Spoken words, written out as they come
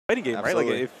fighting game,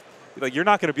 Absolutely. right? Like you're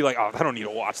not going to be like, oh, I don't need to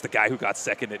watch the guy who got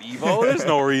second at Evo. There's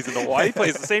no reason to watch. He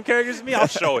plays the same characters as me. I'll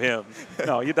show him.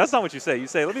 No, that's not what you say. You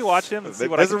say, let me watch him and see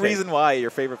what I can There's a reason why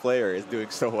your favorite player is doing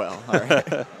so well. All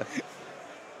right.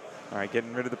 All right,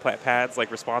 getting rid of the pads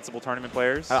like responsible tournament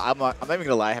players. I'm not even going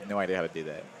to lie. I have no idea how to do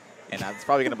that. And it's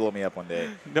probably going to blow me up one day.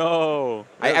 No.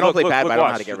 I don't play pad, but I don't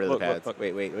know how to watch. get rid of the pads.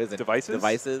 Wait, what is it?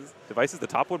 Devices? Devices? The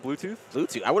top one, Bluetooth?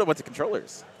 Bluetooth. I would have went to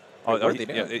controllers. Oh, What are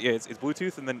they yeah, doing? it's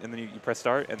Bluetooth, and then you press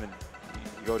start, and then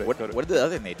you go to. What did the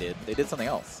other thing they did? They did something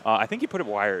else. I think he put it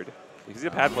wired. Because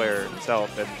he's a pad player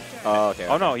himself. And Oh, okay.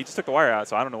 oh, no, he just took the wire out,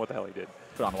 so I don't know what the hell he did.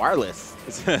 Put on wireless.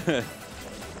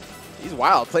 He's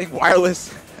wild. Playing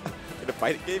wireless in a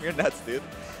fighting game? You're nuts, dude.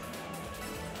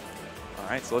 All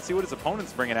right, so let's see what his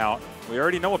opponent's bringing out. We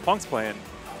already know what Punk's playing.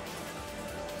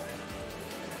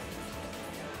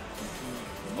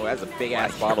 Oh, that's a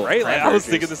big-ass bottle. Right? Like, I was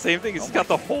thinking juice. the same thing. He's got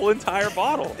the whole entire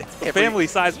bottle. It's The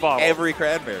family-sized bottle. Every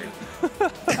cranberry. All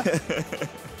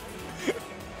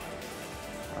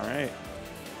right.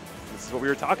 This is what we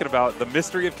were talking about, the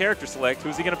mystery of character select.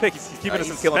 Who's he going to pick? He's keeping us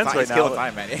in suspense right He's now. killing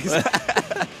time, man.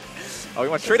 Oh, he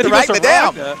went straight to He the right. goes to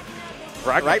Damn.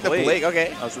 Ragnar Right to Blake. Blake.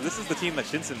 Okay. Oh, so this is the team that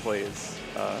Shinsen plays.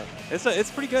 It's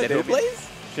pretty good. Who plays?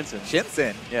 Shinsen.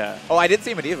 Shinsen. Yeah. Oh, I did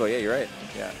see him at Evo. Yeah, you're right.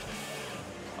 Yeah.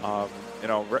 You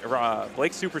know,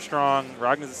 Blake's super strong.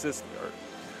 Ragnar's assists are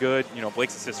good. You know,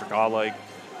 Blake's assists are godlike.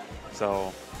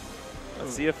 So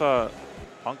let's see if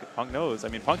Punk knows. I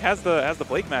mean, Punk has the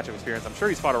Blake matchup experience. I'm sure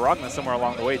he's fought a Ragnar somewhere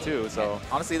along the way too. So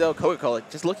honestly, though, Koga-Cola,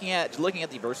 just looking at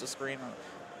the versus screen,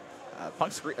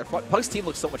 Punk's team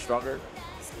looks so much stronger.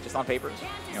 Just on paper,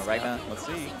 you know, right now. Let's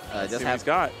see. Just what have he's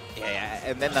got. Yeah,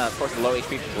 and then of course the low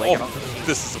HP from Blake. Oh,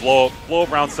 this is a blow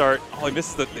up round start. Oh, he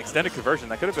misses the extended conversion.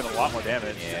 That could have been a lot more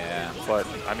damage. Yeah. But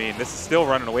I mean, this is still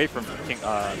running away from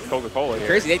Koga-Cola here.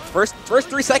 Crazy. First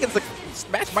 3 seconds, the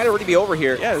match might already be over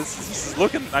here. Yeah, this is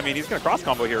looking. I mean, he's gonna cross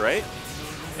combo here, right?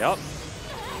 Yep.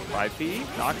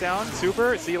 5P, knockdown,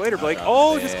 super. See you later, Blake.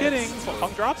 Oh, just kidding.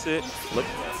 Punk drops it. Look,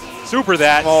 super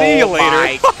that. Oh, see you later.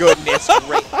 My goodness,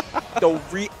 the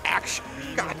reaction.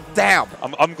 God damn.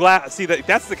 I'm glad. See,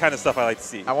 that's the kind of stuff I like to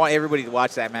see. I want everybody to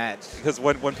watch that match. Because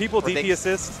when people DP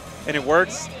assist and it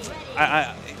works,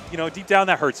 I you know, deep down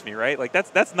that hurts me, right? Like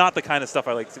that's not the kind of stuff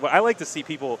I like to see. I like to see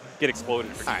people get exploded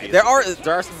for DP. There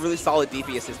are some really solid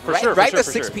DP assists. For sure. The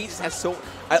 6P just has so.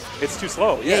 It's too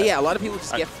slow. Yeah. A lot of people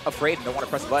just get afraid and don't want to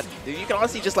press the button. You can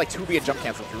honestly just like 2B and jump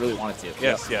cancel if you really wanted to.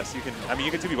 Yes. You can. I mean,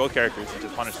 you can 2B both characters and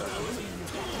just punish them.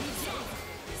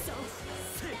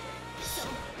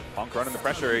 Punk running the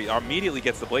pressure. He immediately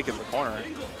gets the Blake in the corner.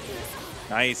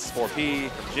 Nice 4P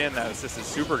from Jin. That assist is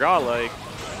super godlike.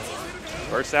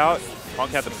 Bursts out.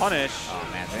 Punk had to punish. Oh,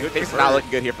 man. It's not looking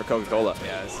good here for Koga-Cola.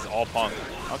 Yeah, this is all Punk.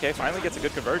 Okay, finally gets a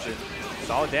good conversion.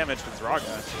 Solid damage from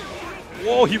Ragnar.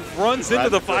 Whoa, he runs into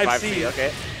the 5C.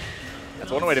 Okay.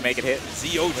 That's one way to make it hit.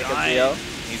 CEO time.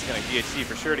 He's going to DHC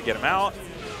for sure to get him out.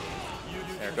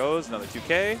 There goes, another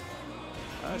 2K.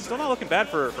 Still not looking bad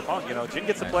for Punk. You know, Jin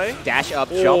gets to play. Dash up,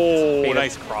 jump. Oh,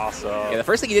 nice cross up. Yeah, the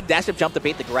first thing he did, dash up, jump to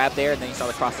bait the grab there, and then you saw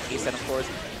the cross the K-set, of course.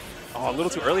 Oh, a little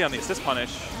too early on the assist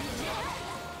punish.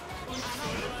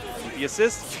 The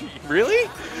assist? Really?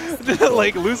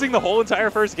 Like losing the whole entire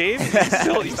first game?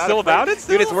 He's still about it?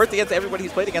 Still? Dude, it's worth against everybody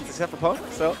he's played against except for Punk.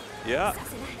 So yeah.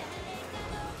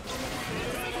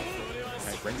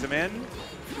 Right, brings him in.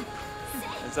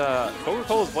 It's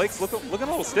Koga-Cola's Blake's looking a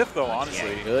little stiff though,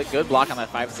 honestly. Yeah, good block on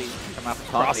that 5C coming off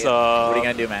from Punk. Cross What are you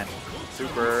gonna do, man?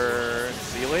 Super.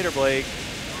 See you later, Blake.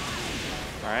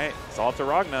 All right, it's all up to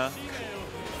Ragnar.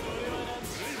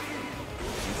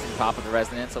 Top of the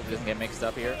resonance, hopefully doesn't get mixed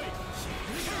up here.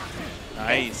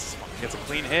 Nice. Gets a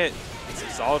clean hit. Gets some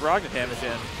solid Ragnar damage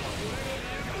in.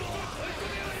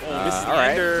 Oh, misses the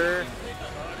ender.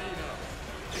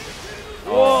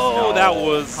 Whoa, no. that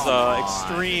was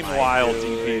extreme wild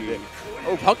DP.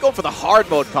 Oh, Punk going for the hard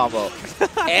mode combo.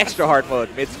 Extra hard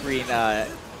mode, mid-screen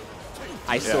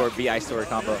ice sword, B ice sword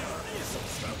combo.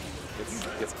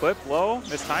 Gets clipped low,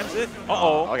 mistimes it.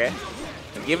 Uh-oh. Okay.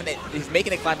 He's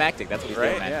making it climactic. That's what he's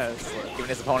doing, man. Yeah, giving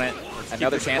his opponent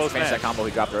another chance to finish that combo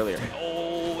he dropped earlier.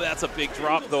 Oh, that's a big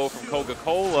drop, though, from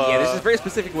Koga-Cola. Yeah, there's a very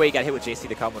specific way you got hit with JC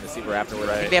to combo and receiver afterwards.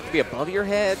 Right. I think they have to be above your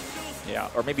head. Yeah.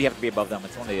 Or maybe you have to be above them.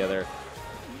 It's one or the other.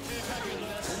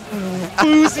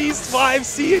 Boozy's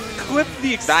 5C and clipped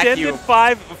the extended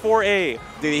 4A.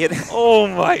 Dude, he hit Oh,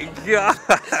 my God.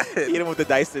 He hit him with the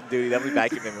Dyson, dude. That would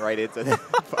vacuum him right into the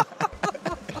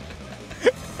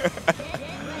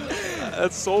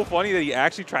That's so funny that he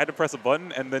actually tried to press a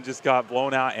button and then just got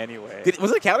blown out anyway.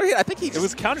 Was it a counter hit? I think it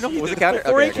was counter. No, was the it counter?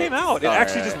 4A came out. It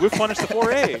actually just whiff punished the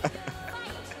 4A.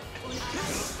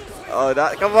 Oh,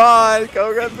 come on,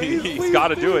 Koga, please. He's got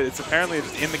to do it. It's apparently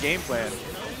just in the game plan.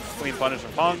 Clean punish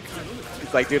from Punk.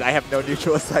 He's like, dude, I have no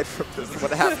neutral aside from this.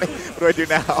 What happened? What do I do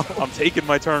now? I'm taking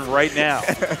my turn right now.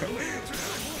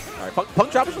 All right,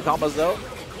 Punk dropping some combos, though.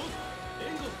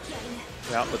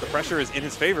 Yeah, but the pressure is in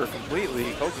his favor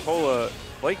completely. Koga-Cola,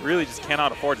 Blake really just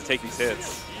cannot afford to take these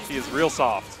hits. He is real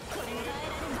soft.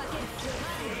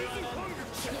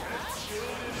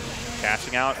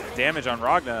 Cashing out damage on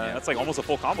Ragna. Yeah. That's like almost a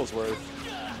full combo's worth.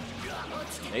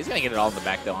 Yeah, he's going to get it all in the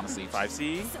back, though, honestly.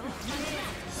 5C.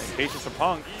 Nice patience from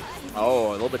Punk. Oh,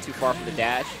 a little bit too far from the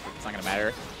dash. It's not going to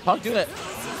matter. Punk doing it.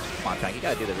 Come on, Punk. You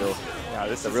got to do the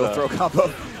real, throw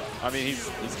combo. I mean,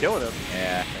 he's killing him.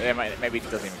 Yeah, maybe he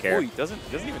doesn't even care. Oh, he doesn't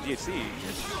even DHC.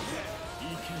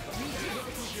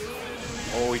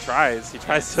 Oh, he tries. He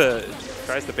tries to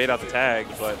bait out the tag,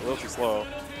 but a little too slow.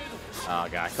 Oh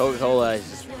god, Koga-Cola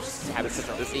is just having such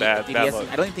a this is bad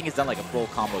look. I don't even think he's done like a full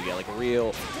combo yet, like a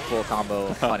real full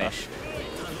combo punish.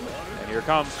 And here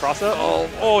comes cross up.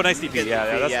 Oh, nice DP.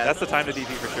 Yeah, that's the time to DP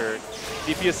for sure.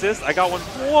 DP assist. I got one.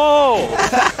 Whoa!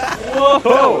 Whoa!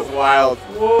 That was wild.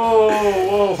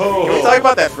 Whoa! Can we talk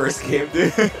about that first game,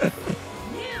 dude?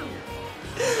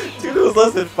 Dude, it was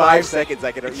less than 5 seconds.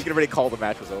 You could already call the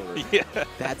match was over. Yeah.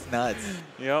 That's nuts.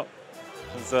 Yep.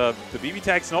 The BB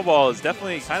tag snowball is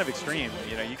definitely kind of extreme.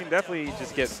 You know, you can definitely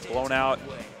just get blown out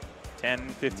 10,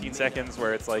 15 seconds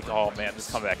where it's like, oh man,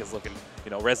 this comeback is looking, you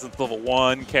know, Resident Level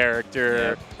 1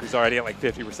 character who's already at like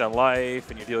 50% life,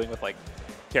 and you're dealing with like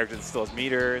character that still has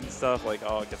meter and stuff. Like,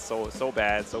 oh, it gets so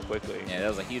bad so quickly. Yeah, that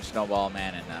was a huge snowball,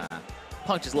 man, and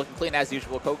Punk just looking clean as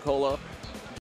usual. Koga-Cola